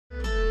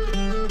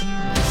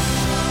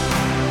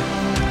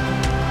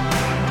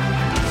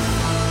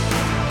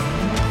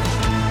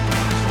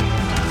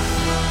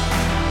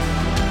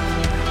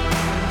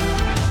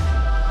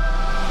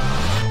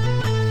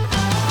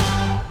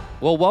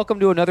Well, welcome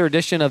to another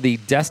edition of the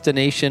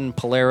Destination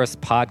Polaris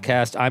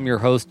podcast. I'm your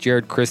host,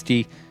 Jared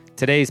Christie.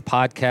 Today's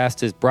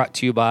podcast is brought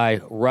to you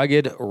by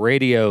Rugged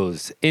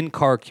Radios,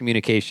 in-car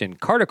communication,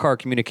 car-to-car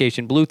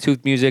communication,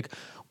 Bluetooth music,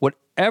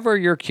 whatever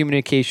your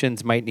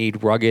communications might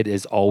need, Rugged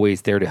is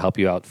always there to help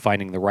you out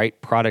finding the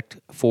right product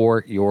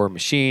for your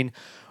machine.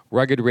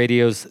 Rugged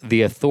Radios,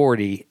 the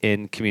authority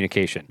in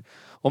communication.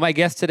 Well, my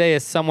guest today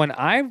is someone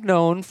I've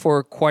known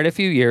for quite a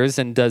few years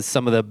and does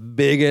some of the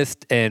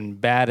biggest and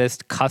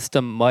baddest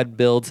custom mud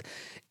builds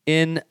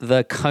in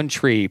the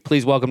country.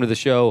 Please welcome to the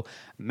show,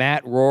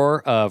 Matt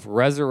Rohr of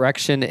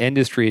Resurrection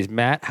Industries.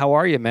 Matt, how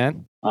are you,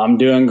 man? I'm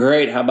doing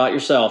great. How about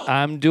yourself?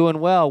 I'm doing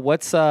well.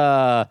 What's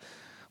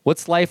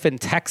life in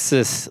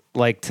Texas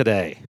like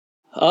today?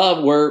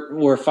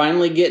 We're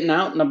finally getting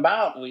out and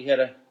about. We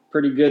had a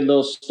pretty good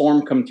little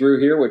storm come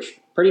through here, which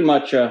pretty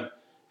much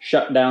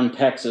shut down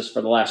Texas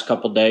for the last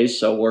couple of days.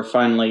 So we're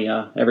finally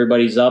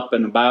everybody's up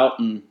and about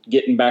and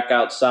getting back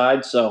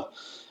outside. So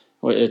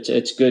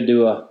it's good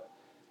to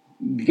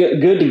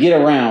get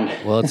around.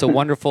 Well, it's a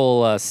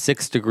wonderful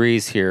 6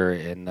 degrees here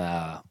in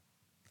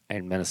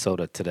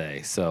Minnesota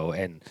today. So,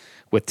 and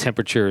with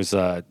temperatures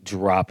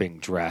dropping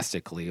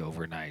drastically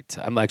overnight.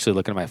 I'm actually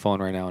looking at my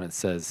phone right now and it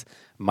says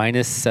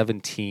minus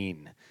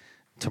 17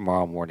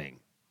 tomorrow morning.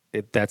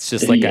 That's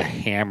just like a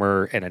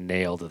hammer and a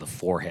nail to the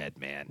forehead,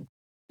 man.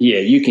 Yeah,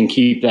 you can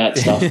keep that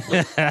stuff.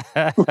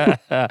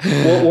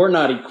 We're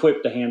not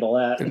equipped to handle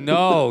that.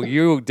 No,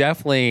 you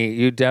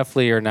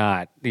definitely are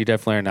not. You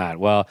definitely are not.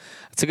 Well,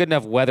 it's a good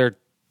enough weather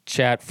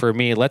chat for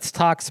me. Let's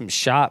talk some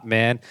shop,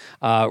 man.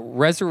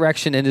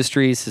 Resurrection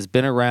Industries has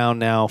been around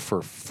now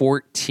for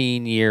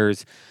 14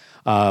 years.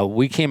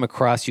 We came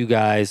across you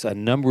guys a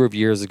number of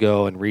years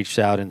ago and reached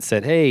out and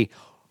said, hey,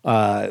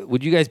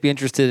 would you guys be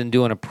interested in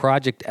doing a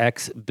Project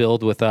X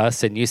build with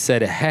us? And you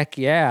said, heck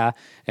yeah.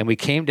 And we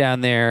came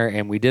down there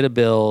and we did a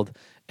build.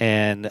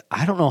 And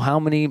I don't know how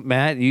many,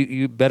 Matt,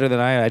 you better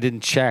than I didn't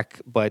check,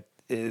 but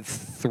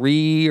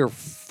 3 or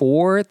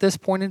 4 at this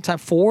point in time.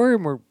 4,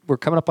 and we're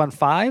coming up on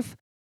 5?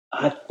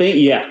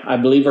 I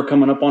believe we're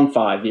coming up on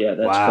 5. Yeah,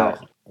 that's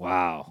correct.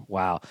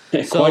 Wow.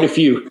 So, quite a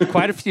few.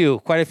 Quite a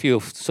few.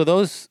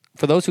 So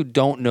for those who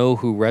don't know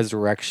who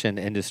Resurrection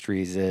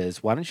Industries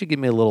is, why don't you give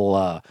me a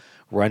little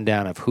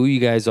rundown of who you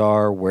guys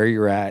are, where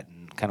you're at,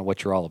 and kind of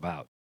what you're all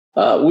about?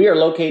 We are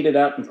located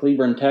out in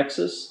Cleburne,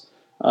 Texas.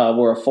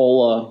 We're a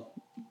full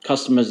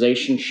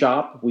customization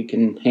shop. We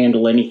can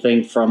handle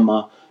anything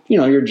from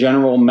your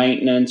general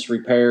maintenance,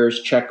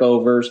 repairs,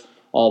 checkovers,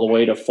 all the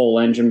way to full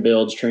engine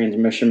builds,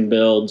 transmission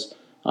builds,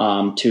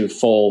 to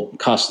full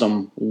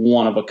custom,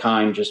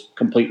 one-of-a-kind, just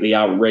completely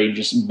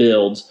outrageous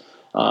builds.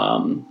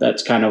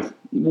 That's kind of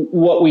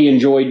what we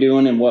enjoy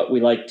doing and what we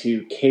like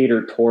to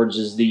cater towards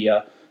is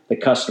the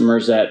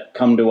customers that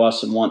come to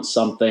us and want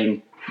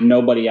something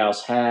nobody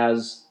else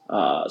has,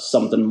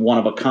 something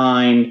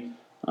one-of-a-kind.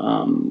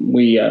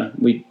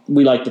 We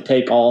like to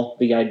take all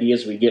the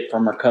ideas we get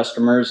from our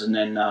customers and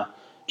then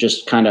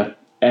just kind of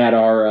add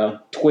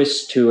our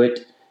twist to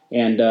it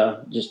and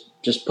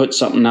just put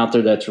something out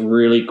there that's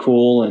really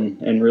cool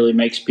and really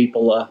makes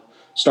people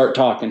start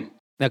talking.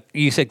 Now,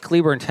 you said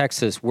Cleburne,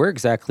 Texas. Where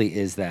exactly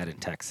is that in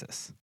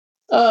Texas?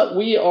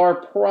 We are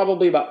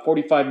probably about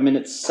 45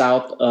 minutes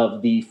south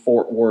of the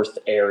Fort Worth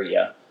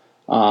area.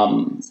 We've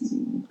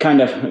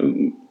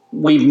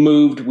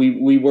moved.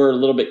 We were a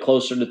little bit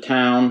closer to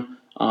town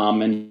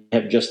and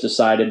have just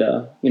decided,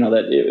 that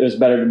it was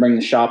better to bring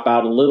the shop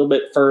out a little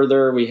bit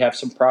further. We have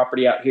some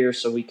property out here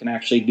so we can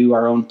actually do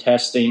our own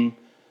testing,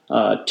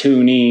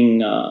 tuning,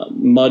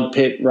 mud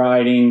pit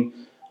riding,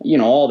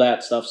 all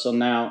that stuff. So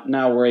now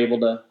we're able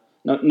to,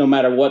 no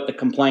matter what the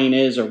complaint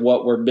is or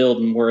what we're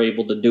building, we're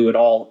able to do it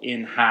all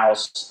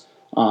in-house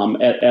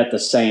at the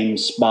same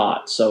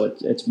spot. So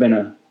it's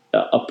been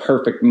a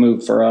perfect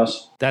move for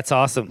us. That's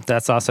awesome.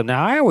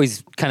 Now, I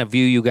always kind of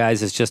view you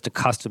guys as just a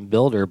custom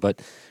builder,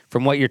 but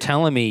from what you're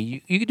telling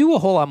me, you do a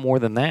whole lot more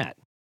than that.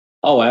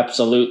 Oh,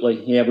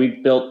 absolutely. Yeah,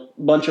 we've built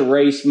a bunch of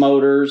race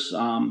motors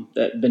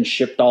that have been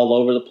shipped all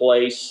over the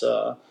place.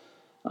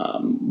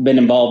 Been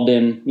involved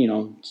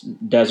in,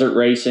 desert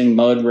racing,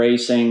 mud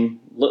racing,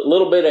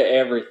 little bit of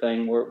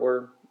everything.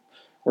 We're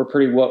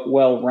pretty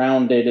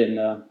well-rounded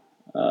and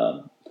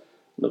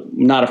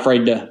not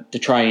afraid to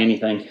try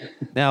anything.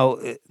 Now,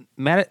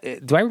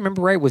 Matt, do I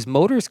remember right? Was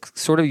motors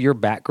sort of your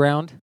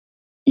background?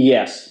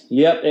 Yes.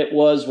 Yep, it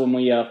was when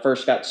we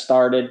first got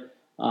started.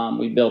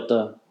 We built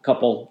a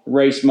couple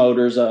race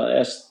motors,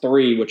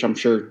 S3, which I'm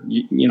sure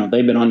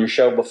they've been on your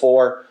show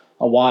before.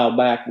 A while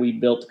back, we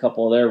built a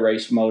couple of their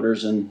race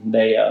motors, and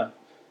they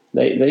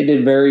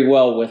did very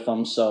well with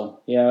them. So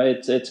yeah,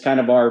 it's kind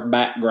of our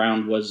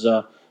background was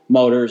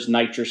motors,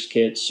 nitrous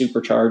kits,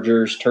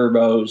 superchargers,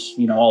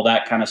 turbos, all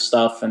that kind of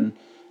stuff. And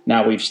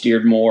now we've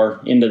steered more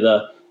into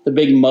the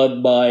big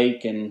mud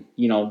bike and,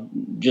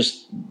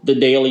 just the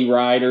daily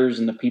riders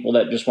and the people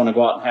that just want to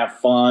go out and have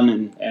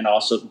fun. And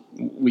also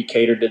we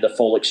cater to the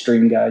full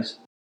extreme guys.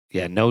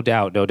 Yeah, no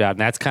doubt. And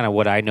that's kind of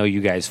what I know you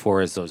guys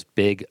for is those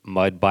big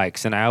mud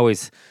bikes. And I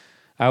always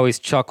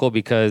chuckle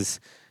because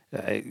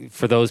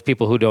For those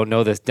people who don't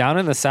know this, down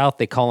in the South,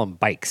 they call them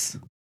bikes.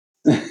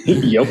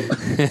 Yep.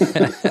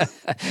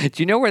 Do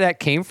you know where that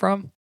came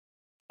from?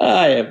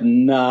 I have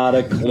not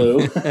a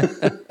clue,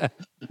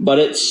 but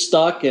it's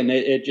stuck, and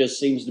it just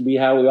seems to be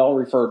how we all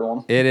refer to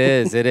them. It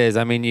is. It is.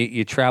 I mean,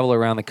 you travel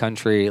around the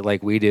country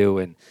like we do,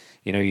 and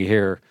you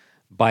hear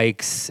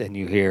bikes, and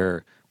you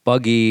hear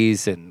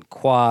buggies, and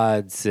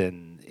quads,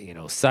 and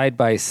side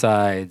by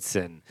sides,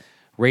 and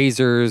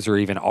razors, or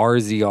even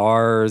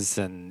RZRs,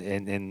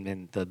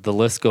 and the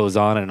list goes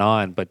on and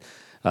on. But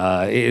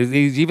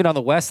even on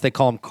the West, they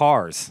call them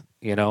cars.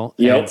 Yep.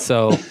 And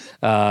so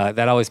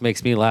that always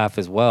makes me laugh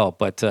as well.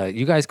 But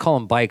you guys call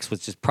them bikes,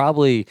 which is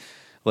probably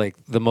like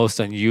the most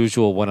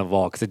unusual one of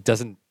all because it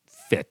doesn't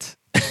fit.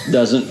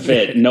 Doesn't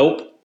fit.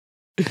 Nope.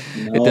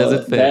 No, it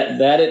doesn't fit.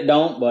 That it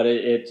don't, but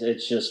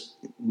it's just,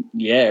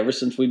 ever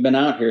since we've been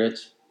out here,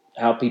 it's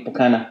how people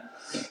kind of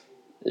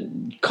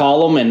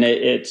call them, and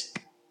it's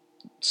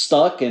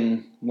stuck,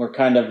 and we're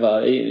kind of,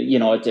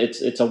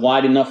 it's a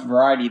wide enough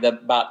variety that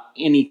about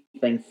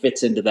anything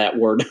fits into that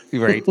word.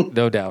 Right.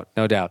 No doubt.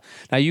 No doubt.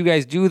 Now you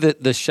guys do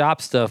the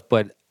shop stuff,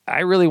 but I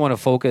really want to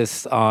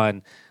focus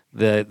on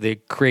the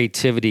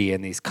creativity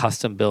and these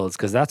custom builds,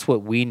 because that's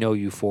what we know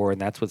you for,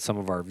 and that's what some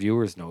of our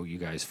viewers know you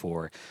guys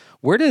for.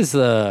 Where does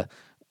that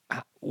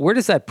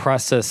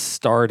process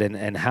start,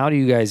 and how do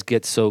you guys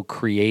get so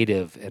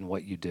creative in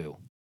what you do?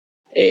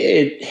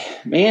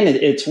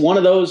 It's one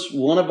of those.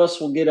 One of us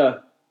will get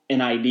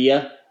an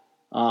idea,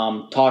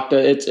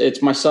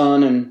 it's my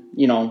son and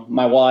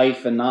my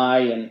wife and I,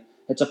 and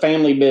it's a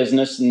family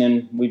business, and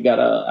then we've got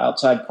a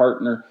outside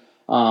partner.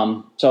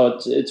 So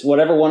it's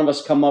whatever one of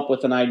us come up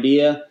with an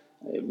idea,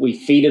 we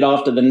feed it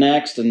off to the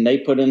next, and they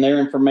put in their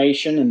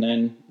information, and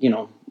then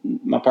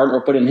my partner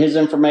will put in his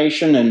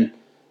information, and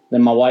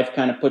then my wife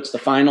kind of puts the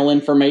final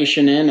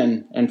information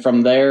in, and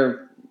from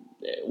there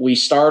we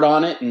start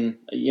on it, and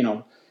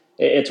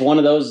it's one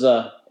of those.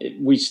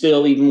 We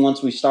still, even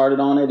once we started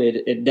on it,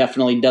 it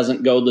definitely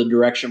doesn't go the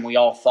direction we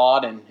all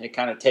thought, and it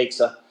kind of takes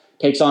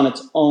on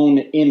its own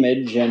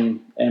image,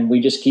 and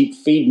we just keep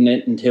feeding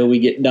it until we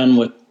get done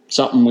with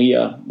something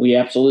we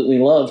absolutely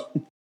love.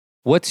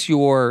 What's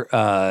your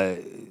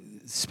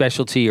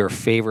specialty or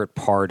favorite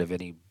part of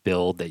any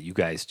build that you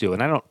guys do?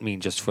 And I don't mean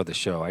just for the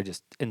show, I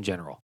just in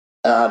general.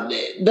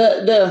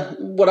 The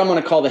what I'm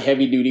going to call the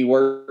heavy duty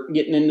work,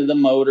 getting into the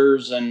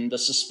motors and the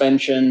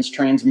suspensions,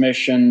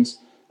 transmissions,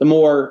 the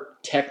more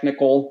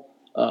technical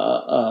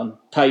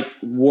type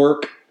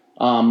work.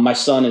 My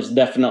son is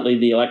definitely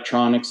the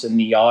electronics and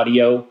the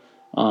audio.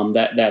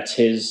 That's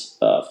his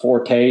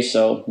forte.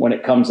 So when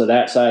it comes to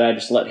that side, I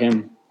just let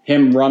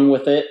him run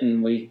with it,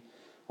 and we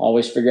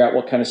always figure out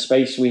what kind of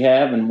space we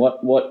have and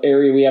what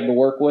area we have to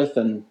work with,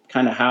 and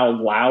kind of how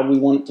loud we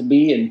want it to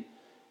be, and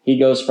he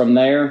goes from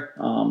there.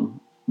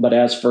 But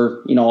as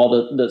for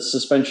all the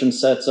suspension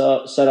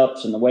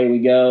setups and the way we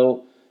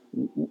go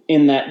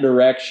in that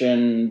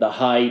direction, the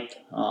height,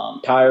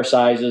 tire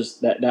sizes,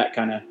 that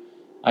kind of,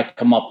 I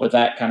come up with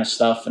that kind of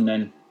stuff, and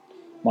then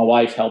my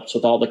wife helps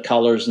with all the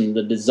colors and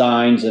the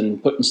designs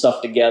and putting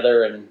stuff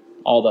together and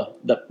all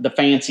the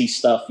fancy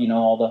stuff,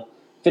 all the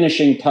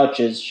finishing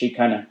touches. She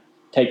kind of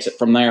takes it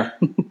from there.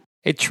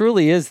 It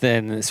truly is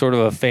then sort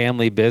of a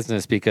family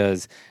business,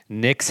 because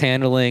Nick's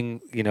handling,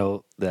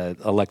 the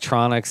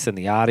electronics and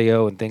the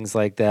audio and things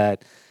like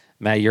that.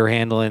 Matt, you're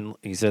handling,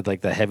 you said,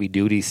 like the heavy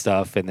duty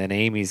stuff, and then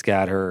Amy's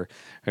got her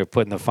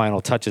putting the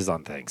final touches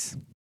on things.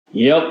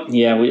 Yep.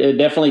 Yeah. It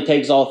definitely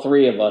takes all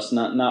three of us.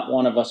 Not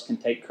one of us can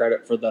take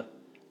credit for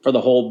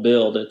the whole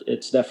build.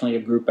 It's definitely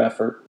a group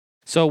effort.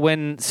 So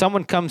when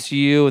someone comes to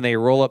you and they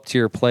roll up to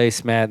your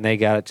place, Matt, and they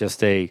got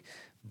just a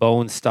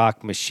bone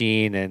stock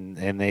machine,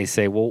 and they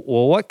say, well,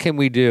 what can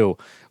we do?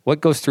 What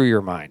goes through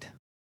your mind?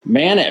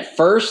 Man, at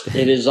first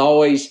it is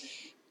always,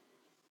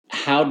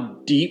 how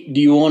deep do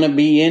you want to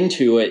be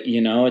into it?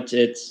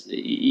 It's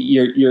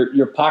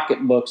your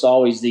pocketbook's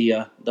always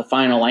the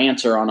final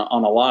answer on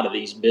a lot of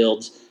these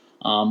builds.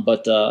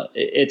 But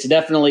it's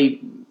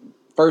definitely,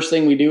 first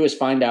thing we do is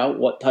find out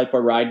what type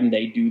of riding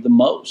they do the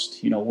most.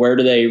 Where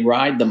do they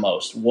ride the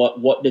most?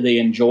 What do they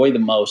enjoy the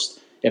most?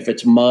 If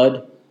it's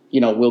mud,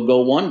 we'll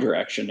go one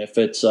direction. If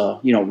it's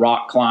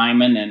rock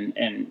climbing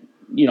and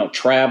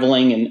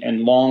traveling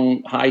and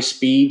long high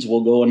speeds,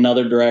 we'll go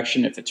another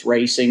direction. If it's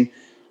racing,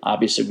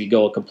 obviously we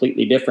go a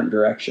completely different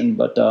direction.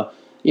 But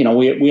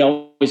we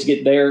always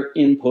get their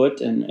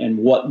input and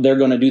what they're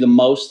going to do the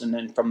most, and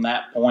then from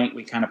that point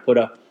we kind of put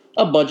a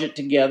budget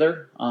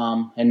together,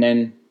 and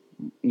then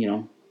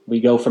we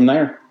go from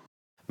there.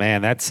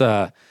 Man, that's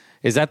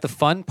is that the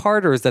fun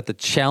part, or is that the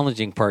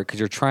challenging part? Because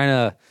you're trying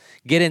to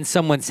get in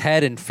someone's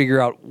head and figure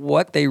out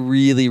what they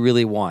really,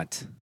 really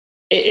want.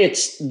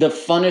 It's the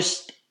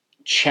funnest,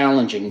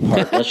 challenging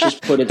part. Let's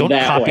just put it that way.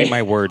 Don't copy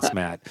my words,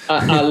 Matt.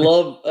 I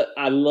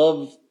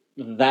love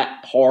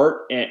that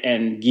part,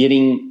 and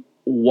getting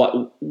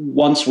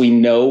once we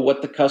know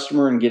what the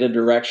customer and get a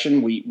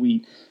direction,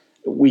 we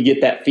get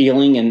that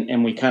feeling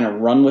and we kind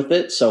of run with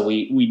it. So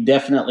we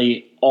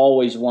definitely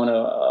always want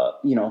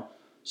to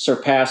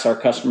surpass our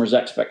customers'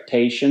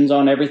 expectations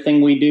on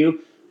everything we do.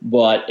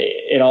 But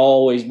it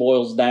always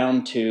boils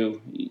down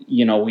to,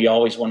 we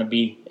always want to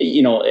be,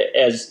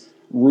 as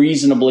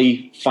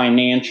reasonably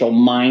financial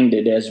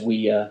minded as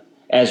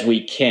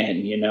we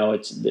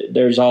can.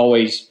 There's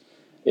always,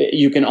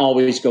 you can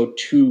always go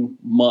too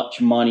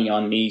much money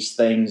on these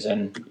things,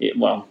 and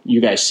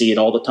you guys see it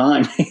all the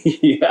time.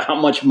 How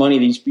much money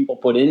these people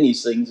put in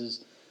these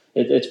things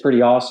it's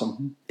pretty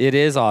awesome. It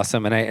is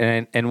awesome,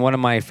 and one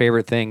of my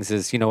favorite things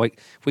is, like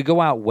if we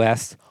go out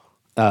west,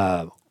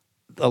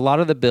 a lot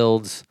of the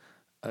builds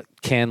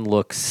can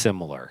look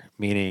similar.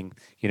 Meaning,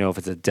 if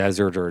it's a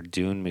desert or a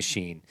dune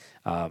machine,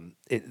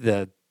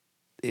 it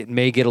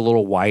may get a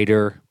little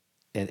wider,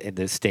 and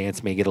the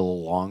stance may get a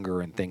little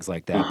longer and things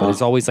like that. But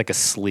it's always like a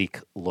sleek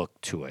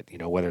look to it.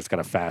 Whether it's got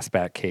a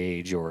fastback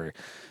cage or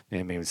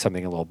maybe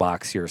something a little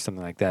boxier or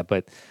something like that.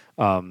 But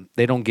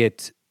they don't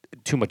get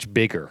too much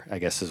bigger, I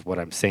guess is what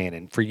I'm saying.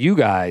 And for you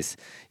guys,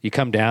 you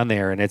come down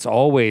there and it's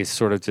always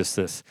sort of just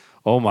this,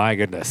 oh my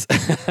goodness,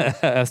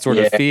 sort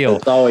of feel.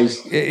 It's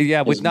always,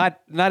 with not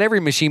every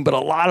machine, but a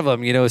lot of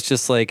them, it's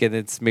just like, and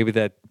it's maybe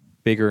that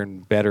bigger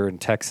and better in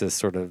Texas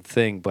sort of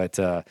thing. But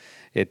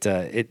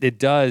it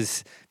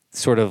does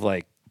sort of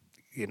like,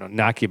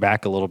 knock you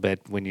back a little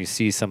bit when you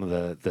see some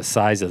of the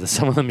size of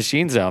some of the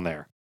machines down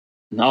there.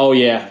 Oh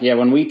yeah.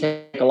 When we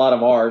take a lot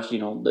of ours,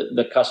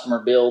 the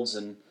customer builds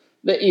and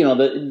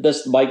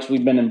the bikes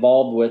we've been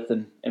involved with,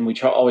 and we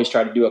always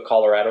try to do a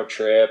Colorado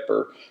trip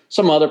or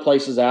some other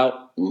places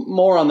out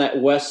more on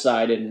that west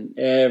side. And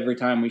every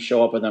time we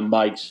show up with them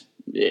bikes,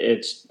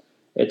 it's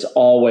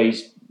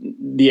always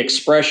the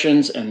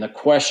expressions and the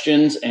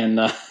questions and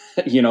the,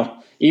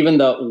 even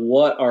the,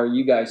 what are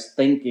you guys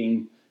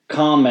thinking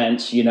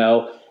comments,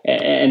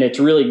 and it's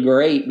really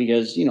great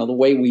because, the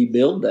way we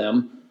build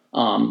them,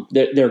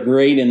 they're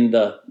great in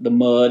the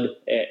mud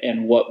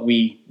and what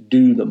we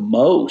do the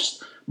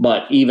most.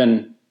 But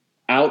even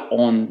out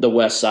on the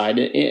west side,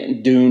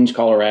 in Dunes,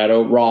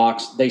 Colorado,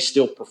 rocks, they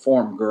still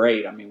perform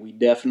great. I mean, we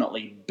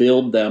definitely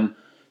build them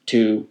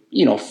to,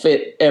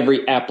 fit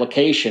every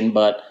application,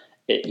 but,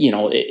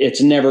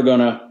 it's never going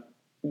to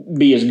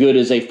be as good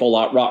as a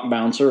full-out rock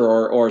bouncer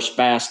or as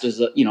fast as,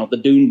 the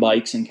dune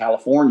bikes in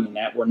California and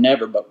that. We're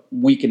never, but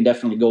we can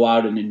definitely go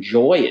out and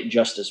enjoy it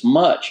just as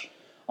much.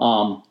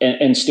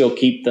 And still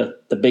keep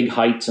the big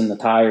heights and the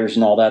tires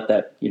and all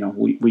that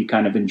we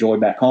kind of enjoy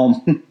back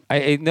home.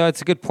 I know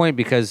it's a good point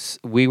because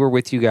we were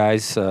with you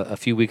guys a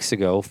few weeks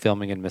ago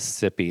filming in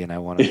Mississippi, and I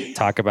want to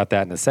talk about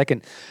that in a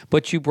second.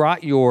 But you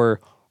brought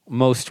your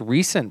most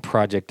recent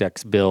Project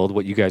X build,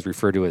 what you guys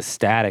refer to as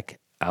static,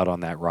 out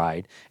on that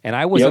ride. And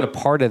I wasn't a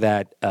part of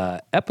that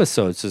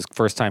episode, so it's the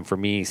first time for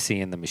me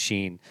seeing the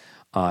machine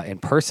in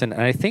person.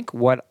 And I think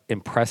what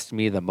impressed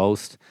me the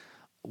most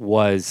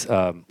was,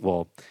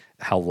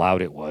 how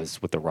loud it was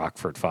with the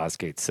Rockford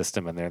Fosgate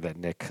system in there that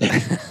Nick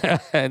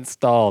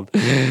installed.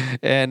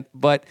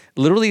 But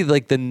literally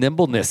like the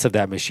nimbleness of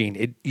that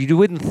machine, you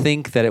wouldn't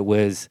think that it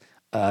was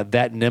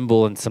that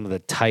nimble in some of the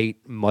tight,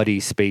 muddy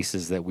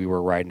spaces that we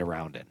were riding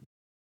around in.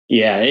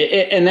 Yeah,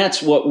 and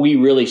that's what we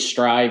really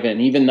strive in.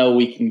 Even though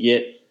we can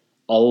get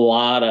a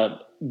lot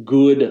of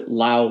good,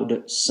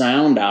 loud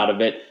sound out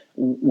of it,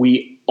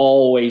 we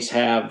always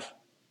have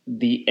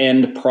the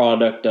end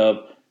product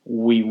of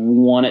we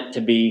want it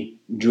to be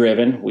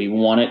driven. We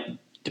want it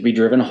to be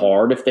driven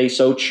hard if they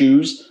so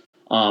choose.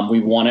 We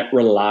want it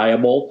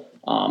reliable.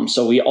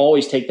 So we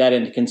always take that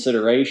into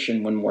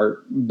consideration when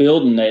we're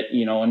building it,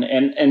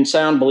 and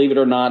sound, believe it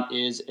or not,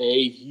 is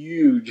a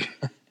huge,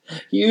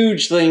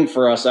 huge thing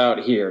for us out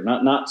here.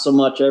 Not so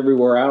much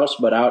everywhere else,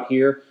 but out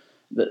here,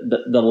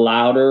 the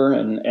louder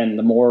and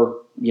the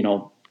more,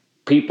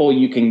 people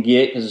you can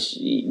get, because,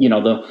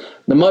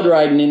 the mud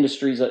riding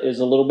industry is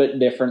a little bit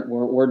different.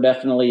 We're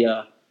definitely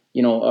a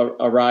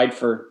ride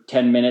for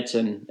 10 minutes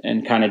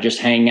and kind of just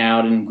hang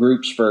out in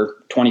groups for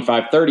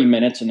 25, 30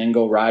 minutes and then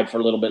go ride for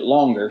a little bit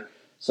longer.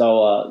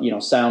 So,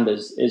 sound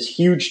is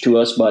huge to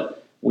us,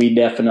 but we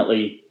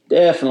definitely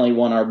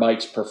want our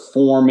bikes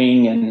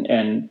performing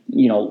and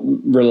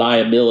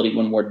reliability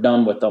when we're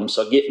done with them.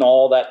 So getting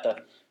all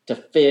that to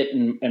fit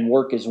and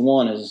work as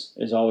one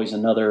is always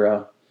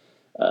another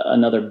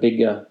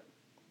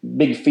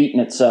big feat in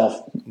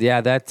itself.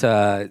 Yeah,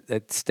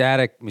 that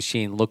static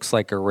machine looks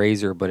like a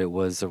Razor, but it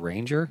was a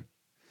Ranger.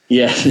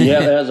 Yes, it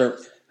has a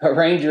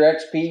Ranger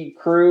XP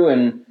crew,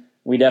 and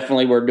we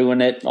definitely were doing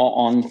it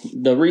on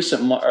the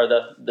recent or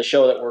the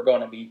show that we're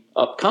going to be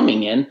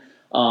upcoming in.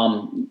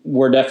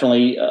 We're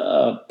definitely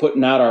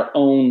putting out our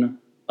own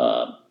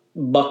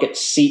bucket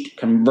seat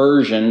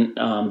conversion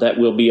that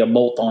will be a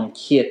bolt-on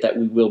kit that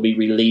we will be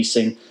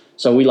releasing.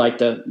 So we like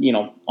to,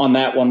 on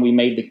that one, we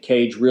made the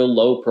cage real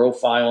low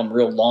profile and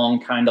real long,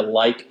 kind of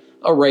like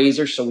a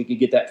Razor, so we could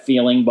get that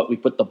feeling, but we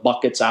put the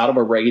buckets out of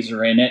a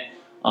Razor in it.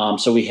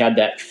 So we had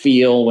that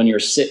feel when you're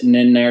sitting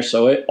in there.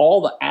 So all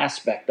the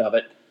aspect of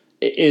it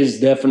is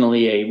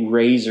definitely a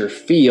Razor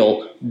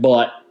feel,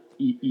 but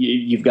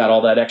you've got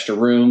all that extra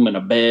room and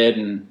a bed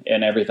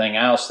and everything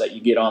else that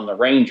you get on the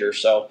Ranger.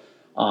 So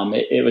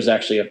it was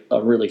actually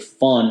a really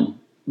fun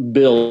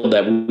build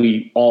that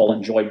we all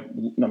enjoyed.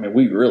 I mean,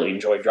 we really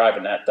enjoy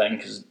driving that thing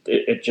because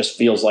it just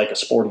feels like a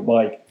sporty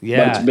bike.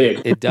 Yeah, but it's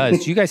big. it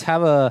does. Do you guys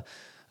have a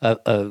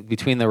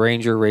between the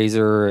Ranger,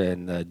 Razor,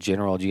 and the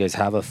General? Do you guys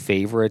have a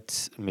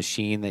favorite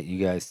machine that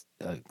you guys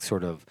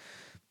sort of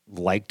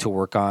like to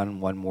work on,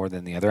 one more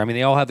than the other? I mean,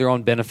 they all have their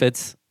own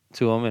benefits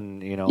to them,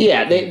 and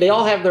Yeah, they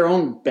all have their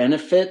own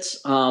benefits.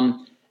 My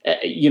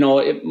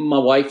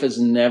wife has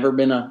never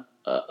been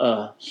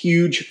a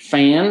huge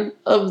fan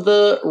of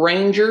the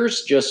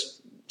Rangers,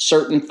 just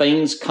certain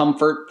things,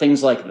 comfort,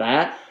 things like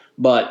that.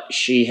 But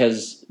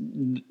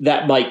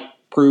that bike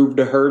proved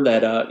to her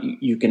that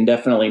you can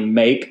definitely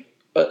make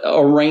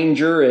a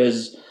Ranger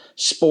as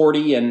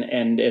sporty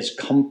and as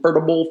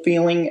comfortable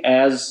feeling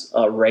as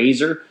a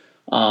Razor.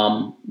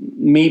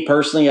 Me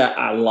personally,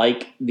 I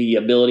like the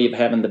ability of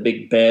having the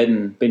big bed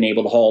and being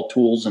able to haul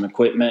tools and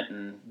equipment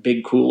and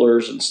big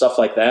coolers and stuff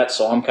like that.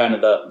 So I'm kind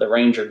of the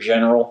Ranger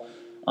General.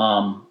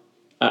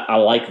 I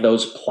like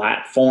those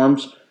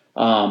platforms.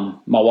 My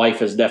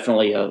wife is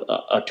definitely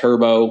a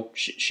turbo.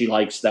 She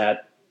likes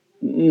that.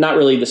 Not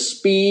really the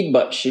speed,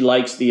 but she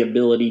likes the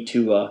ability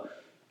to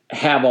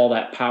have all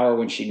that power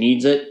when she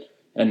needs it.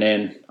 And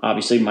then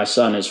obviously my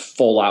son is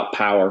full out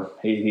power.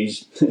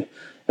 He's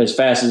as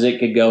fast as it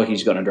could go,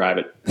 he's going to drive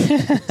it.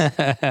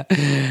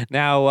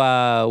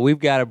 Now, we've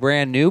got a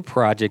brand new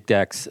Project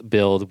X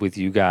build with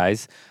you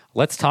guys.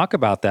 Let's talk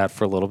about that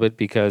for a little bit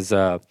because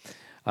you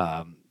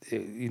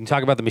can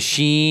talk about the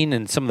machine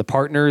and some of the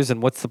partners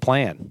and what's the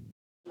plan.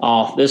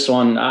 Oh, this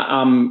one,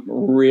 I'm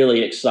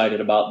really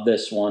excited about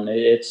this one.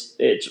 It's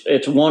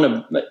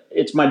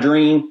my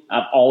dream.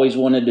 I've always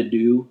wanted to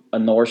do a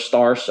North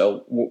Star,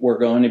 so we're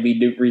going to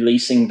be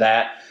releasing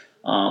that.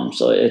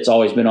 So it's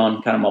always been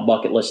on kind of my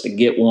bucket list to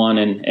get one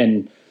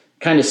and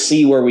kind of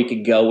see where we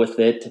could go with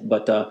it.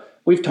 But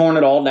we've torn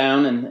it all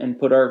down and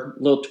put our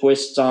little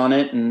twists on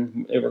it,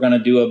 and we're going to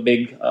do a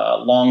big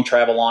long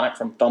travel on it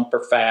from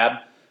Thumper Fab.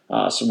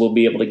 So we'll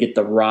be able to get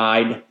the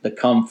ride, the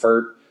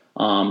comfort,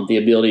 the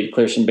ability to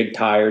clear some big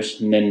tires.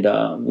 And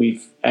then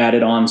we've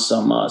added on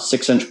some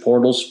 6-inch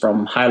portals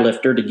from High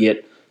Lifter to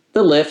get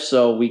the lift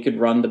so we could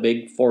run the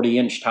big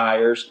 40-inch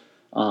tires.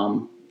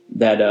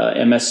 That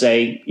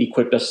MSA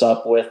equipped us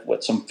up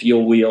with some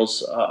fuel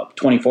wheels,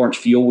 24-inch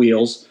fuel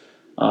wheels.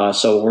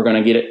 So we're going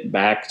to get it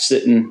back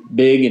sitting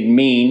big and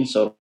mean,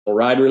 so it'll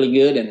ride really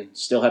good and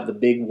still have the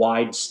big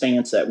wide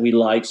stance that we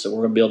like. So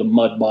we're going to be able to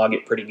mud bog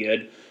it pretty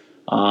good.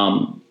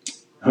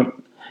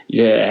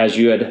 As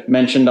you had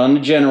mentioned on the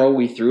General,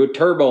 we threw a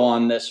turbo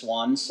on this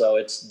one, so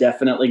it's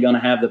definitely going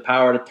to have the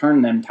power to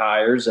turn them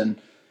tires and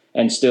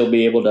still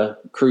be able to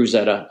cruise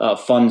at a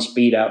fun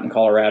speed out in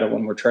Colorado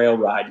when we're trail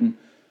riding.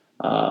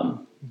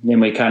 Then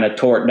we kind of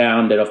tore it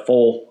down, did a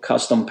full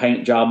custom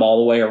paint job all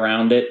the way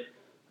around it.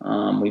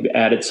 We've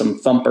added some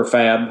Thumper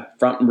Fab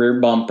front and rear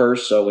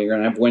bumpers, so we're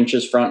going to have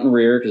winches front and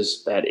rear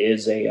because that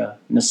is a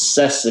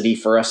necessity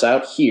for us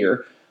out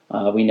here.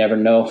 We never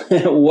know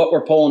what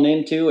we're pulling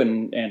into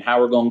and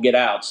how we're going to get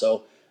out.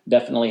 So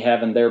definitely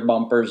having their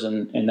bumpers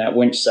and that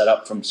winch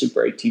setup from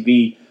Super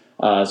ATV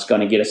is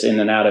going to get us in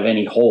and out of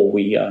any hole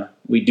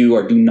we do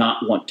or do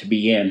not want to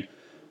be in.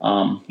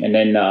 And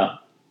then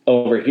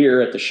over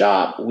here at the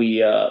shop,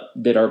 we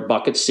did our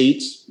bucket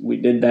seats. We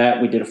did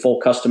that. We did a full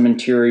custom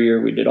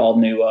interior. We did all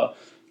new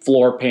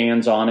floor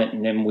pans on it.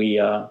 And then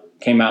we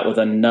came out with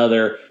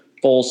another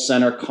full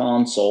center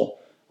console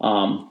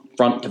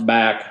front to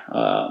back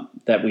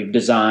that we've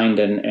designed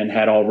and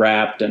had all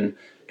wrapped and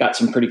got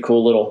some pretty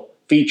cool little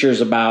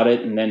features about it.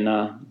 And then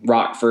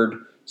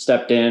Rockford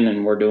stepped in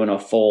and we're doing a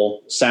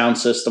full sound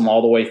system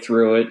all the way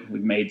through it. We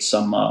made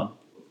some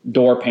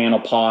door panel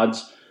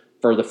pods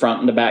for the front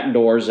and the back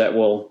doors that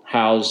will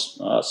house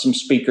some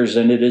speakers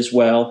in it as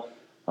well.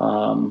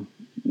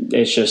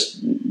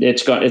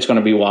 It's going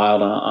to be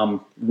wild.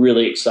 I'm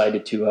really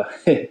excited to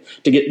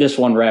get this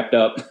one wrapped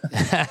up.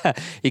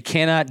 You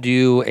cannot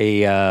do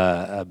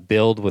a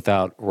build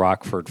without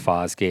Rockford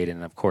Fosgate,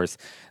 and of course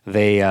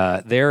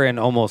they're in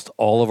almost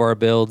all of our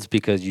builds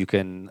because you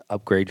can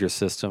upgrade your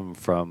system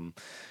from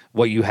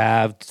what you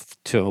have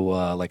to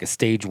like a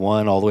stage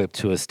 1 all the way up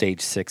to a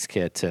stage 6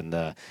 kit,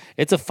 and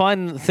it's a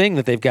fun thing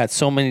that they've got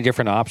so many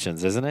different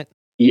options, isn't it?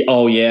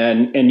 Oh, yeah,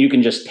 and you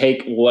can just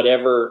take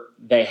whatever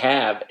they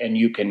have and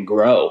you can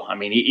grow. I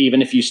mean,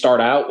 even if you start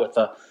out with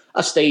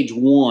a stage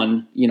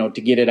 1,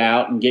 to get it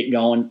out and get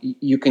going,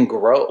 you can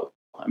grow.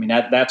 I mean,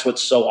 that's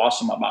what's so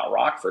awesome about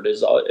Rockford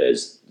is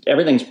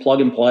everything's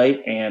plug and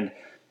play, and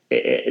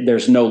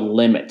there's no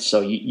limit.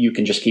 So you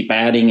can just keep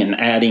adding and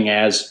adding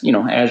as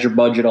your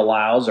budget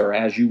allows or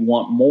as you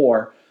want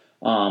more.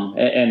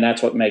 And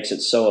that's what makes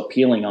it so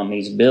appealing on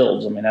these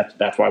builds. I mean,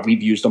 that's why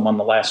we've used them on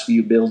the last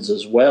few builds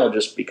as well,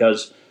 just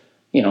because,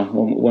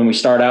 when we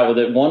start out with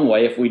it one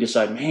way, if we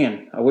decide,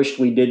 man, I wish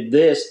we did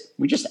this,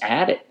 we just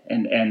add it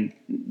and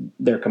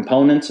their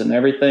components and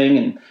everything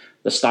and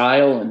the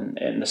style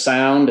and the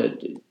sound,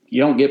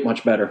 you don't get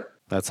much better.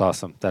 That's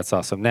awesome. That's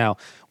awesome. Now,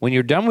 when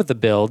you're done with the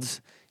builds,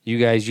 you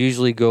guys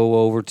usually go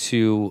over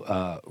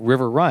to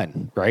River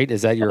Run, right?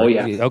 Is that your? Oh,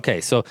 yeah.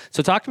 Okay, so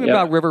talk to me Yep.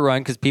 about River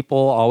Run, because people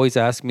always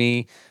ask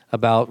me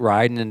about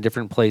riding in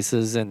different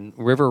places, and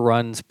River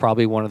Run's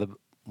probably one of the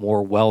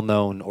more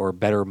well-known or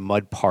better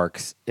mud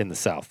parks in the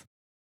South.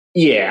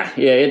 Yeah,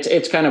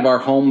 it's kind of our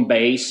home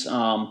base.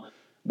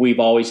 We've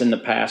always in the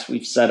past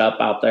we've set up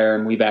out there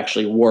and we've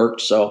actually worked.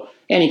 So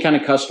any kind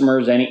of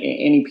customers,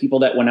 any people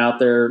that went out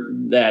there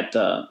that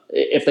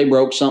if they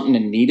broke something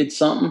and needed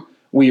something,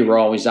 we were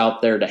always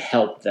out there to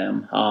help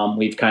them.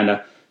 We've kind of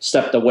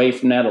stepped away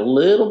from that a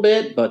little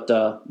bit, but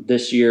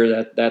this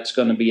year that's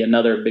going to be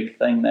another big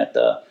thing that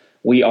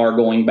we are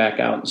going back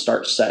out and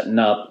start setting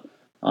up.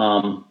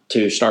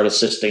 To start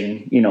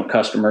assisting,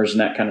 customers and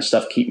that kind of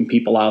stuff, keeping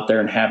people out there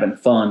and having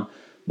fun.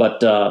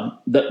 But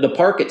the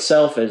park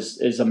itself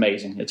is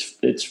amazing.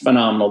 It's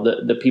phenomenal.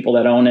 The people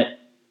that own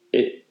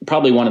it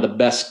probably one of the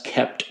best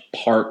kept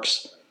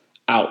parks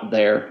out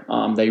there.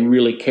 They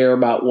really care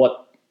about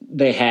what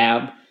they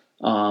have.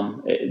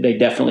 They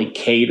definitely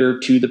cater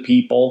to the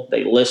people.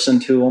 They listen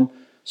to them.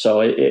 So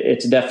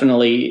it's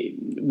definitely,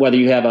 whether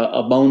you have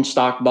a bone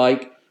stock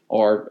bike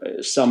or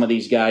some of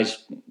these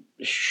guys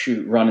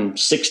running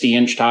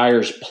 60-inch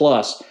tires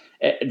plus,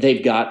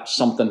 they've got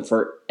something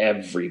for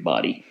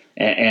everybody.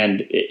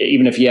 And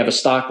even if you have a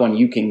stock one,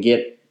 you can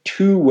get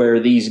to where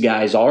these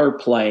guys are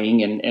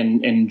playing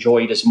and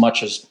enjoy it as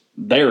much as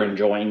they're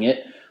enjoying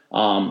it.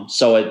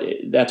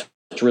 That's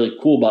what's really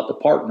cool about the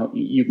park.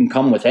 You can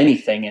come with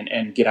anything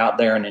and get out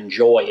there and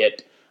enjoy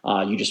it.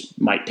 You just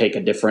might take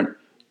a different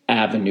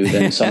avenue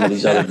than some of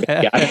these other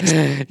big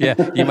guys.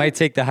 Yeah, you might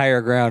take the higher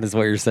ground is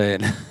what you're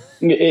saying.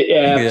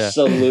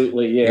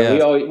 Absolutely, yeah.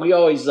 We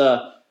always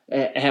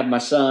have my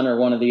son or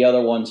one of the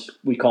other ones.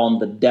 We call them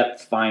the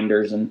depth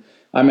finders, and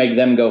I make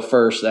them go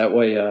first. That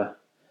way,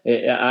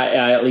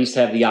 I at least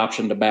have the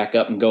option to back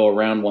up and go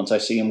around once I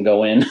see them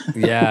go in.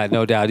 Yeah,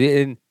 no doubt.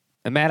 And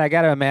Matt, I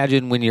got to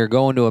imagine when you're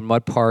going to a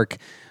mud park,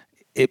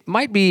 it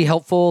might be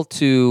helpful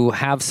to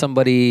have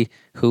somebody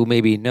who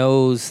maybe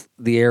knows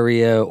the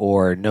area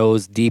or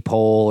knows Deep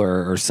Hole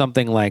or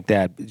something like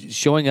that.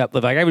 Showing up,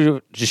 if I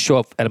would just show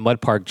up at a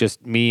mud park,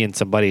 just me and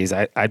somebody's,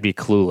 I'd be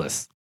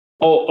clueless.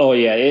 Oh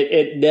yeah.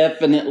 It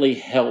definitely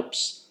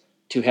helps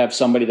to have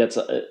somebody that's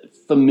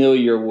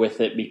familiar with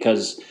it,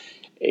 because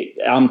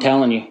I'm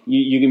telling you,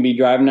 you can be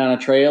driving down a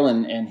trail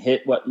and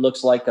hit what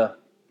looks like a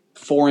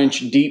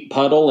 4-inch deep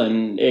puddle,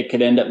 and it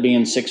could end up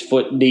being 6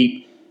 foot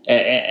deep.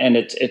 And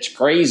it's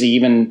crazy.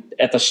 Even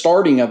at the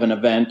starting of an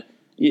event,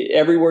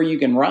 everywhere you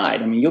can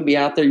ride. I mean, you'll be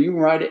out there, you can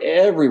ride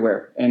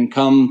everywhere. And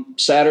come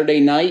Saturday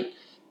night,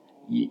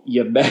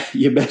 you best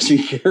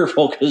be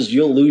careful, because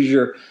you'll lose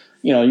your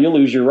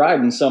ride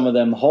in some of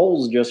them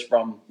holes just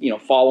from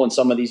following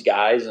some of these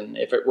guys. And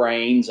if it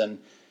rains, and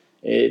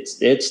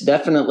it's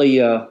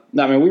definitely I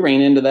mean, we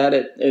ran into that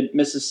at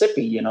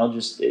Mississippi.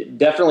 Just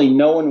definitely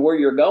knowing where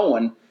you're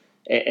going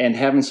and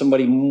having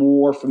somebody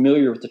more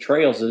familiar with the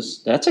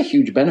trails that's a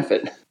huge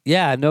benefit.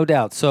 Yeah, no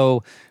doubt.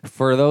 So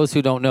for those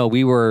who don't know,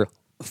 we were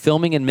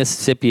filming in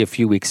Mississippi a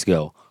few weeks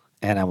ago,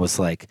 and I was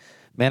like,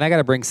 man, I got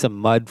to bring some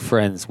mud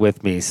friends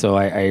with me. So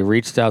I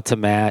reached out to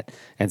Matt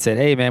and said,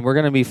 hey, man, we're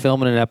going to be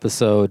filming an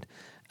episode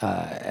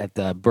at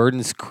the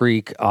Burdens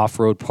Creek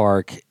Off-Road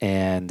Park,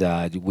 and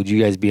would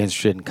you guys be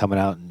interested in coming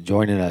out and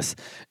joining us?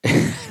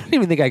 I don't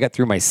even think I got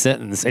through my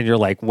sentence, and you're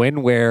like,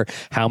 when, where,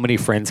 how many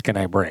friends can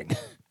I bring?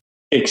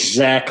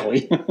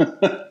 Exactly.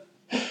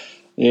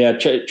 Yeah,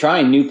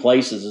 trying new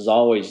places is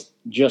always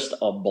just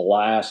a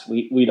blast.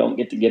 We don't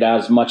get out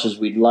as much as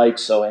we'd like,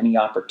 so any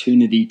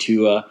opportunity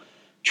to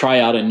try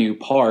out a new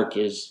park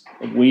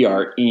we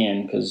are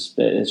in, because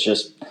it's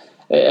just,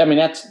 I mean,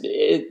 that's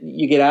it.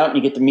 You get out and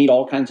you get to meet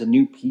all kinds of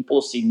new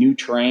people, see new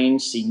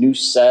trains, see new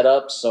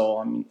setups. So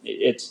I mean,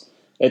 it's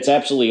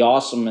absolutely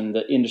awesome in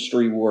the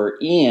industry we're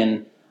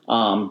in,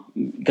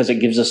 because it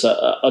gives us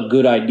a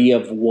good idea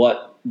of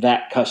what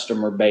that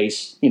customer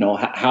base,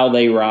 how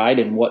they ride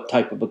and what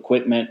type of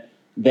equipment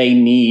they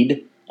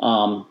need,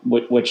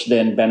 which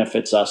then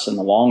benefits us in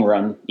the long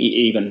run.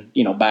 Even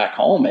back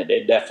home,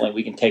 it definitely,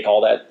 we can take all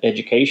that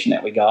education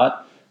that we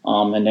got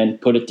and then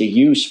put it to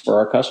use for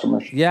our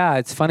customers. Yeah,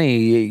 it's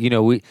funny.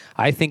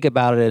 I think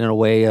about it in a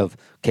way of,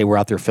 okay, we're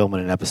out there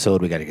filming an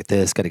episode. We got to get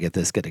this, got to get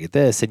this, got to get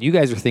this, and you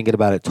guys are thinking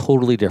about it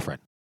totally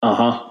different.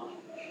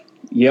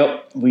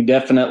 Yep, we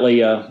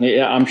definitely.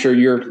 I'm sure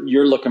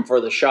you're looking for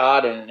the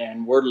shot,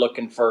 and we're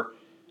looking for,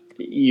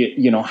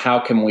 how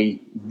can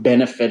we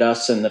benefit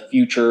us in the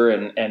future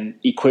and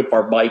equip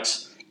our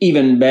bikes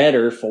even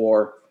better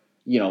for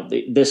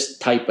this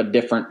type of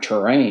different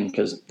terrain,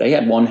 because they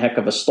had one heck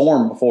of a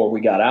storm before we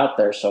got out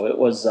there, so it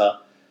was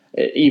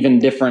even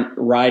different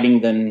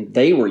riding than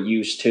they were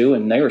used to,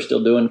 and they were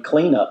still doing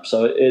cleanup.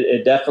 So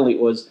it definitely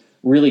was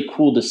really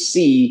cool to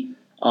see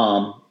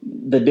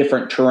the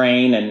different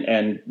terrain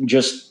and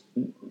just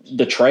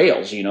the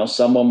trails.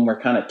 Some of them were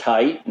kind of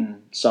tight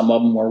and some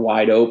of them were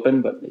wide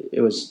open, but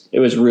it was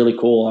really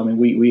cool. I mean,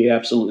 we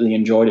absolutely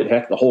enjoyed it.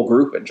 Heck, the whole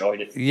group enjoyed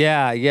it.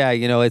 Yeah.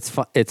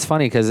 It's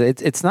funny because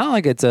it's not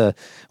like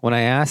when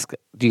I ask,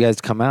 do you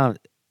guys come out?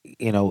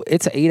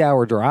 it's an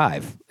 8-hour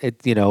drive.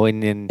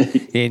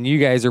 And you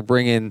guys are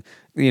bringing,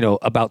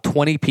 about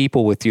 20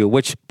 people with you,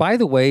 which, by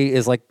the way,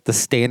 is like the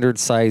standard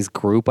size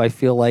group, I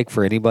feel like,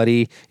 for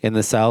anybody in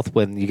the South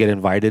when you get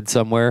invited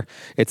somewhere.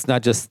 It's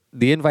not just,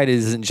 the invite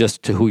isn't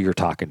just to who you're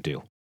talking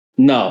to.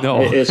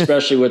 No.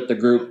 Especially with the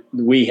group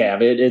we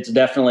have. It's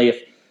definitely,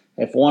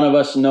 if one of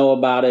us know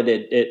about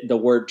it, the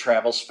word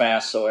travels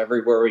fast. So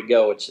everywhere we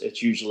go,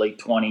 it's usually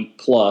 20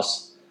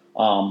 plus,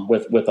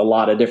 with a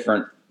lot of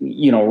different,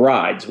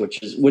 rides,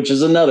 which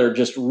is another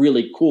just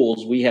really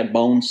cool. We had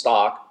bone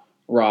stock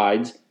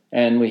rides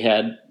and we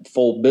had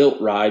full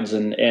built rides,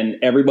 and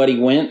everybody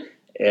went,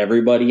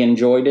 everybody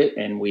enjoyed it.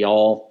 And we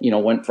all,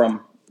 went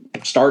from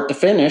start to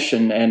finish,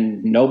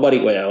 and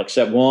nobody, well,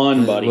 except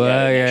one buddy.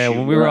 Well, yeah,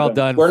 when we were all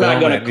done, we're not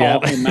going to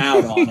call him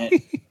out on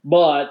it,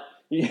 but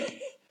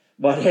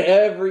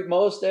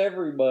most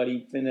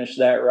everybody finished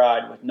that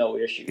ride with no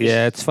issues.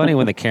 Yeah, it's funny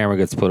when the camera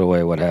gets put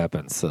away what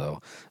happens.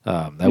 So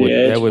that would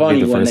it's funny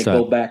be the when first they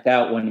time. go back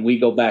out, when we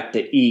go back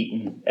to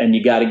eat, and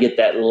you got to get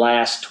that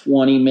last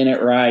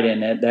 20-minute ride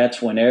in.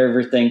 That's when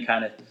everything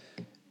kind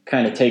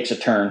of takes a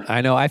turn.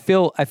 I know. I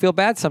feel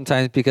bad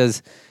sometimes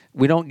because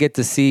we don't get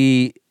to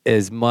see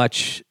as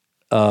much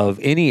of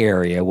any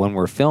area when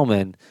we're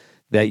filming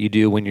that you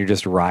do when you're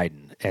just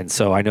riding. And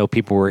so I know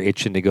people were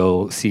itching to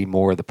go see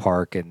more of the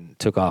park and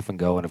took off and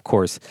go. And of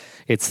course,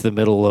 it's the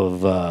middle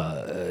of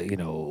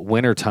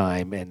winter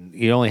time, and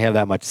you only have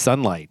that much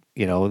sunlight.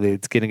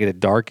 It's going to get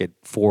dark at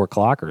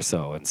 4:00 or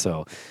so. And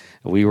so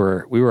we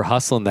were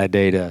hustling that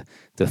day to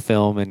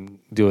film and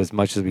do as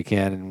much as we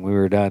can. And we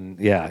were done.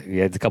 Yeah,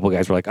 a couple of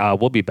guys were like,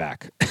 we'll be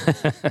back.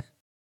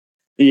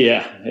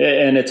 Yeah,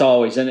 and it's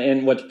always,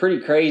 and what's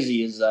pretty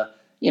crazy is,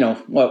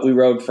 we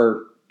rode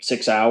for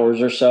 6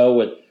 hours or so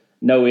with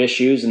no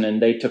issues, and then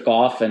they took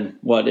off, and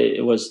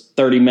it was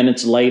 30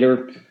 minutes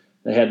later,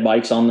 they had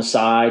bikes on the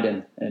side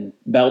and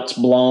belts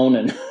blown,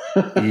 and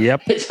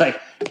yep, it's like,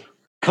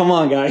 come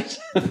on, guys,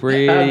 how'd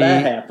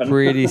that happen?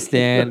 Pretty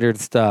standard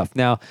stuff.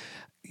 Now,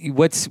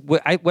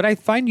 what I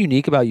find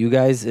unique about you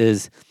guys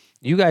is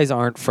you guys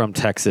aren't from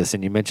Texas,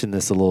 and you mentioned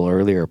this a little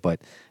earlier, but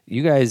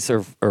you guys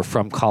are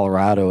from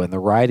Colorado, and the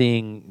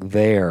riding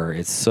there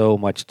is so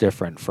much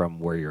different from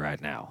where you're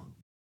at now.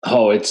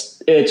 Oh,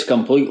 it's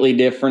completely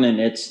different, and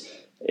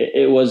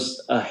it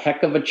was a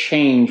heck of a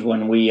change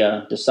when we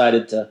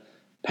decided to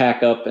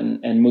pack up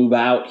and move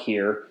out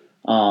here.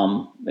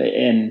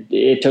 And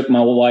it took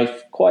my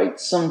wife quite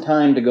some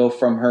time to go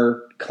from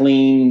her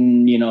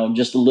clean,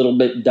 just a little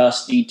bit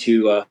dusty,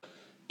 to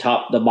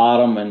top to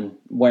bottom and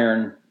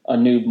wearing a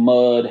new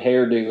mud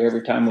hairdo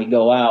every time we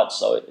go out.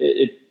 So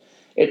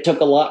it took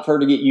a lot for her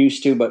to get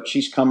used to, but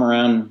she's come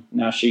around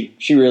now. She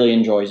really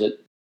enjoys it.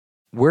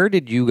 Where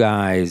did you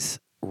guys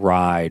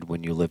ride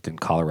when you lived in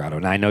Colorado?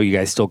 And I know you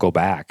guys still go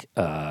back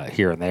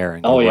here and there.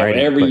 And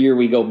every year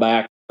we go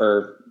back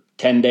for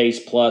 10 days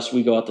plus.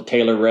 We go out to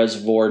Taylor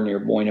Reservoir near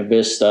Buena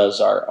Vista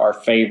is our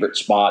favorite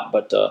spot.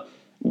 But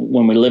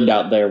when we lived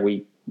out there,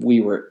 we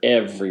were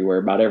everywhere.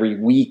 About every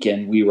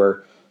weekend we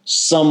were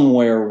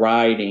somewhere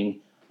riding.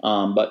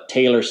 But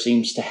Taylor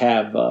seems to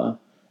have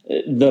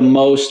the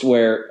most,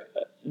 where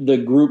the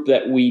group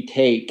that we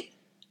take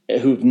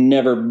who've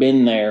never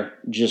been there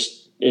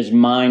just is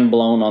mind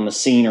blown on the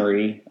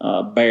scenery,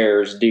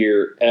 bears,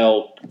 deer,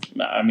 elk.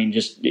 I mean,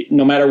 just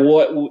no matter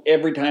what,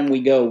 every time we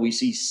go, we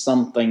see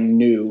something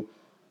new.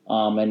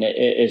 And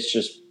it's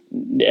just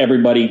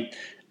every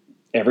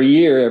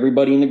year,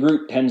 everybody in the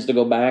group tends to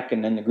go back,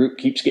 and then the group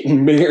keeps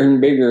getting bigger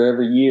and bigger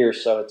every year.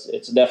 So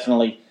it's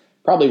definitely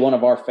probably one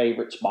of our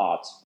favorite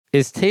spots.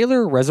 Is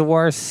Taylor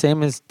Reservoir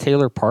same as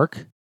Taylor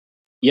Park?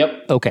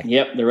 Yep. Okay.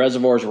 Yep. The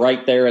reservoir's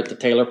right there at the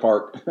Taylor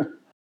Park.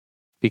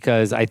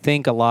 Because I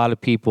think a lot of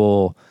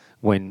people,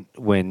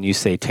 when you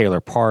say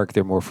Taylor Park,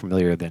 they're more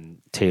familiar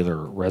than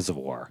Taylor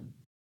Reservoir.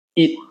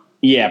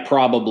 Yeah,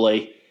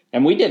 probably.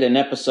 And we did an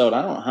episode,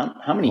 I don't know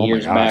how many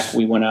years back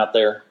we went out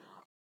there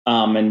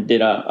and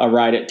did a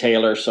ride at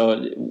Taylor.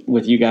 So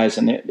with you guys,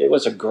 and it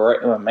was it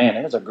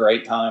was a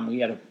great time. We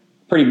had a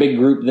pretty big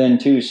group then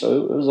too,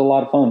 so it was a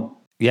lot of fun.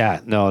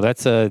 Yeah, no,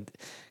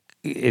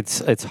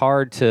 it's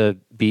hard to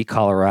beat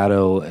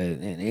Colorado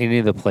in any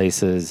of the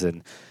places,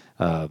 and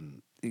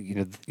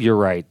you're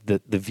right.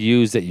 The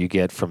views that you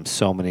get from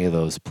so many of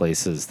those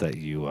places that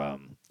you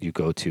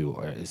go to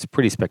is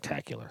pretty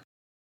spectacular.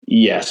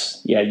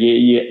 Yes, yeah,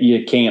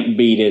 you can't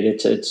beat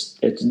it.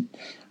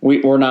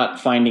 We're not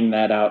finding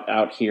that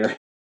out here.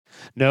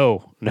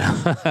 No, you're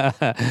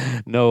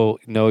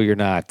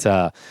not.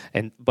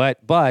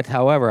 But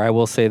however, I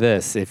will say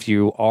this: if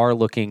you are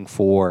looking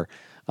for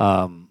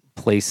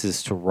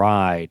places to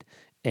ride,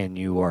 and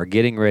you are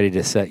getting ready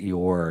to set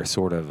your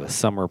sort of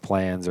summer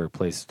plans or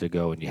places to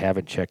go, and you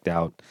haven't checked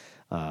out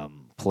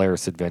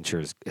Polaris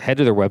Adventures, head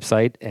to their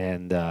website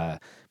and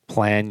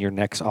plan your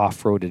next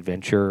off-road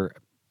adventure.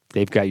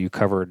 They've got you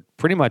covered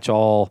pretty much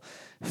all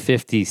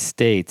 50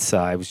 states.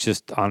 I was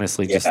just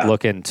honestly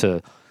looking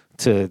to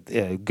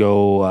to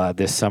go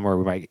this summer.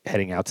 We might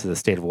heading out to the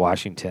state of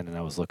Washington, and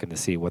I was looking to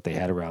see what they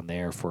had around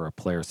there for a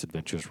Polaris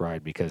Adventures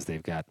ride because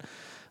they've got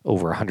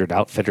over 100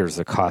 outfitters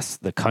across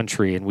the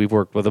country, and we've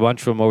worked with a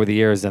bunch of them over the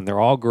years, and they're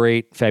all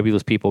great,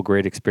 fabulous people,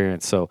 great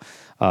experience. So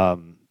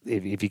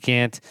if you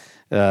can't,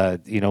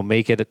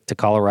 make it to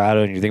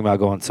Colorado and you're thinking about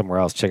going somewhere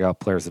else, check out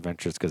Polaris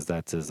Adventures because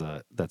that's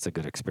a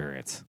good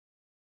experience.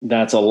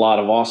 That's a lot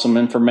of awesome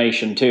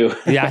information too.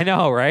 Yeah, I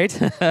know, right?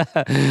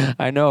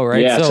 I know,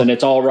 right? Yes, and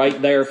it's all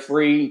right there,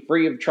 free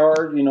of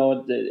charge.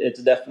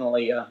 It's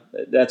definitely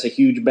that's a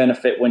huge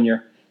benefit when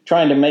you're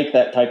trying to make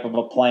that type of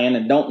a plan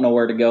and don't know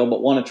where to go,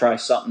 but want to try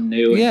something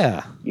new.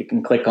 Yeah, you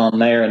can click on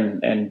there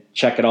and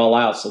check it all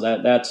out. So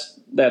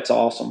that's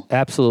awesome.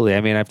 Absolutely.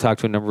 I mean, I've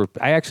talked to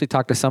I actually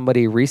talked to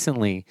somebody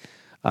recently,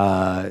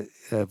 a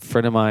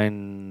friend of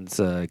mine's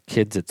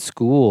kids at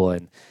school,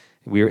 and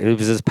it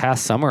was this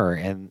past summer,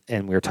 and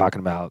we were talking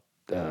about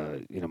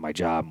my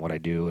job and what I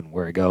do and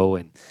where I go,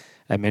 and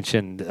I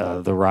mentioned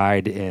the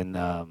ride in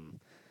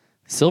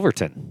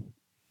Silverton,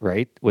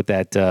 right, with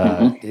that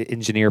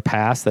engineer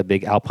pass, that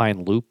big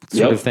alpine loop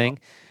sort of thing,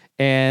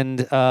 and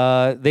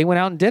they went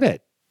out and did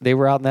it. They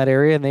were out in that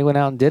area and they went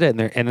out and did it.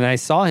 And then I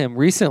saw him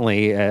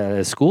recently at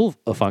a school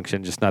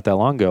function just not that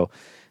long ago.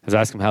 I was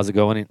asking him, how's it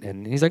going?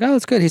 And he's like, oh,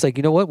 it's good. He's like,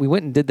 you know what? We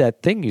went and did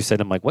that thing you said.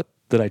 I'm like, what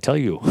did I tell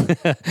you?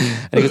 And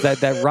he goes,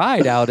 that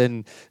ride out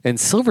in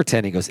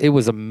Silverton, he goes, it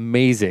was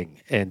amazing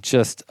and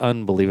just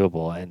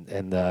unbelievable.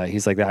 And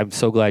he's like, I'm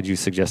so glad you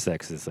suggested that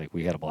because it's like,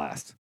 we had a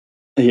blast.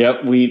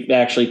 Yep. We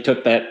actually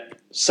took that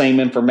same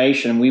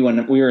information. We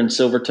were in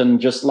Silverton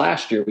just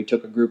last year. We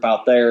took a group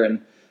out there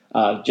and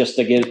just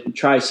to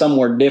try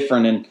somewhere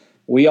different, and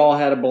we all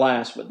had a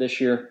blast. But this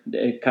year,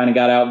 it kind of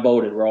got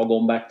outvoted. We're all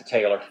going back to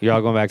Taylor. You're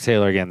all going back to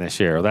Taylor again this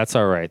year. Well, that's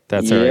all right.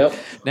 That's all right.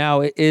 Now,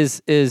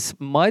 is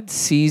mud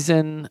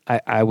season?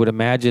 I would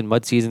imagine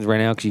mud season's right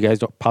now because you guys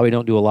probably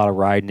don't do a lot of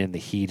riding in the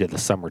heat of the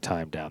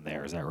summertime down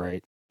there. Is that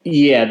right?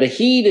 Yeah, the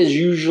heat is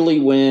usually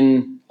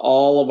when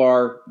all of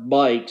our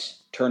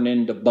bikes turn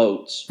into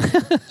boats.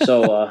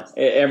 So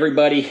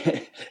everybody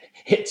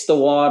hits the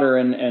water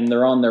and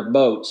they're on their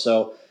boats.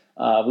 So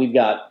we've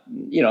got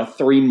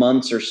 3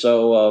 months or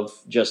so of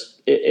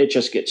it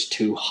just gets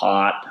too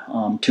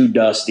hot, too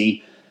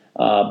dusty.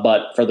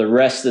 But for the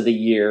rest of the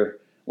year,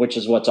 which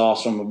is what's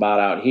awesome about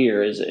out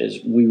here,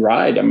 is we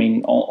ride. I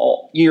mean,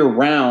 all year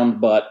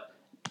round, but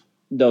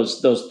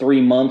those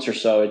 3 months or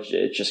so,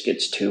 it just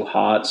gets too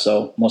hot.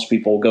 So most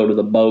people go to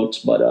the boats.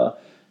 But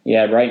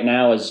right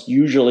now is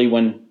usually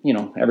when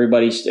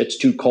it's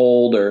too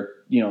cold or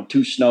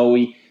too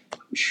snowy.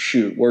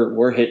 Shoot,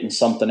 we're hitting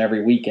something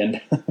every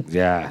weekend.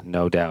 Yeah,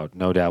 no doubt.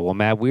 Well,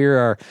 Matt,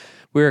 we're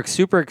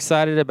super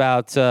excited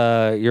about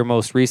your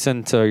most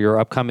recent, your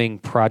upcoming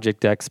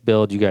Project X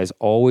build. You guys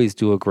always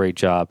do a great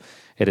job.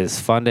 It is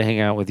fun to hang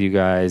out with you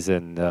guys,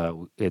 and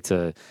it's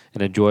an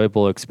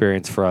enjoyable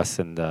experience for us,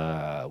 and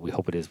we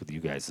hope it is with you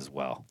guys as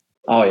well.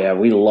 Oh yeah,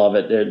 we love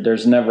it.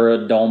 There's never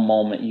a dull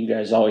moment. You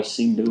guys always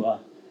seem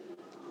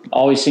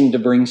to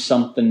bring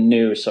something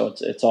new, so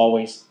it's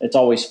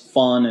always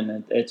fun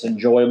and it's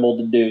enjoyable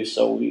to do.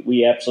 So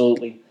we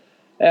absolutely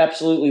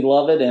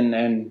love it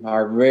and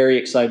are very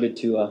excited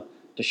to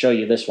show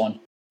you this one.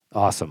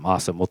 Awesome.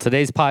 Well,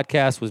 today's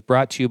podcast was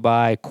brought to you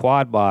by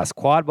Quad Boss.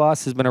 Quad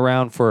Boss has been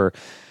around for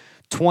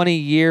 20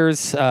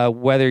 years.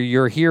 Whether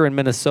you're here in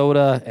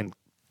Minnesota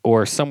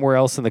or somewhere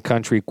else in the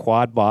country,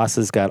 Quad Boss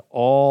has got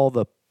all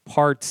the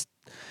parts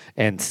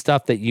and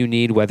stuff that you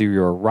need, whether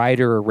you're a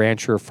rider, a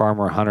rancher, a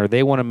farmer, a hunter.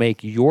 They want to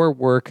make your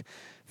work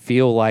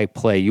feel like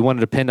play. You want to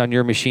depend on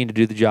your machine to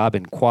do the job,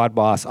 and Quad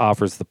Boss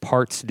offers the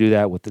parts to do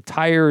that with the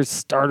tires,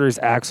 starters,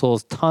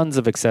 axles, tons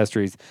of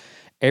accessories,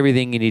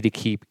 everything you need to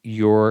keep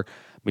your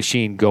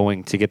machine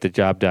going to get the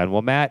job done.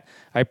 Well, Matt,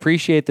 I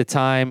appreciate the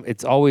time.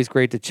 It's always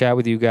great to chat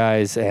with you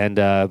guys, and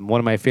one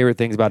of my favorite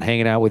things about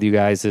hanging out with you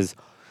guys is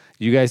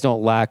you guys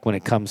don't lack when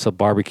it comes to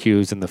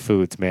barbecues and the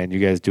foods, man. You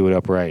guys do it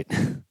up right.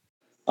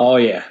 Oh,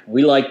 yeah.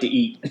 We like to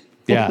eat.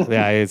 Yeah.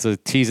 It's a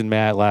teasing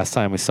Matt last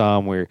time we saw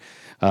him where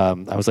I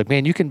was like,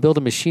 man, you can build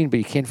a machine, but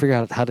you can't figure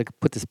out how to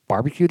put this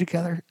barbecue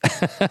together.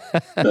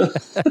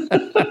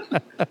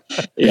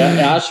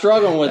 Yeah, I was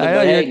struggling with it. I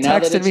know, you're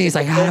texting me. He's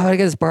like, how do I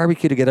get this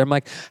barbecue together? I'm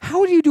like, how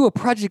would you do a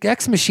Project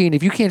X machine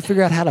if you can't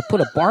figure out how to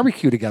put a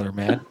barbecue together,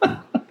 man?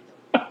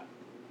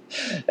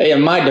 Hey,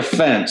 in my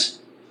defense,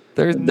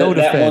 there's no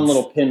defense. That one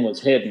little pin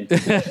was hidden.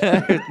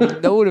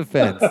 No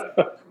defense.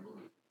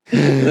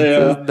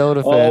 Yeah. No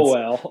defense. Oh,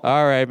 well.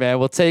 All right, man.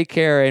 Well, take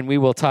care, and we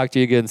will talk to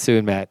you again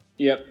soon, Matt.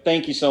 Yep.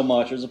 Thank you so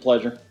much. It was a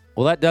pleasure.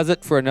 Well, that does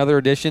it for another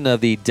edition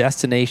of the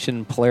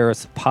Destination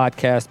Polaris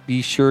podcast.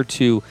 Be sure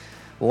to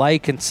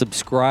like and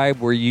subscribe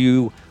where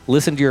you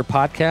listen to your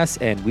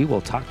podcasts, and we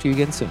will talk to you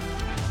again soon.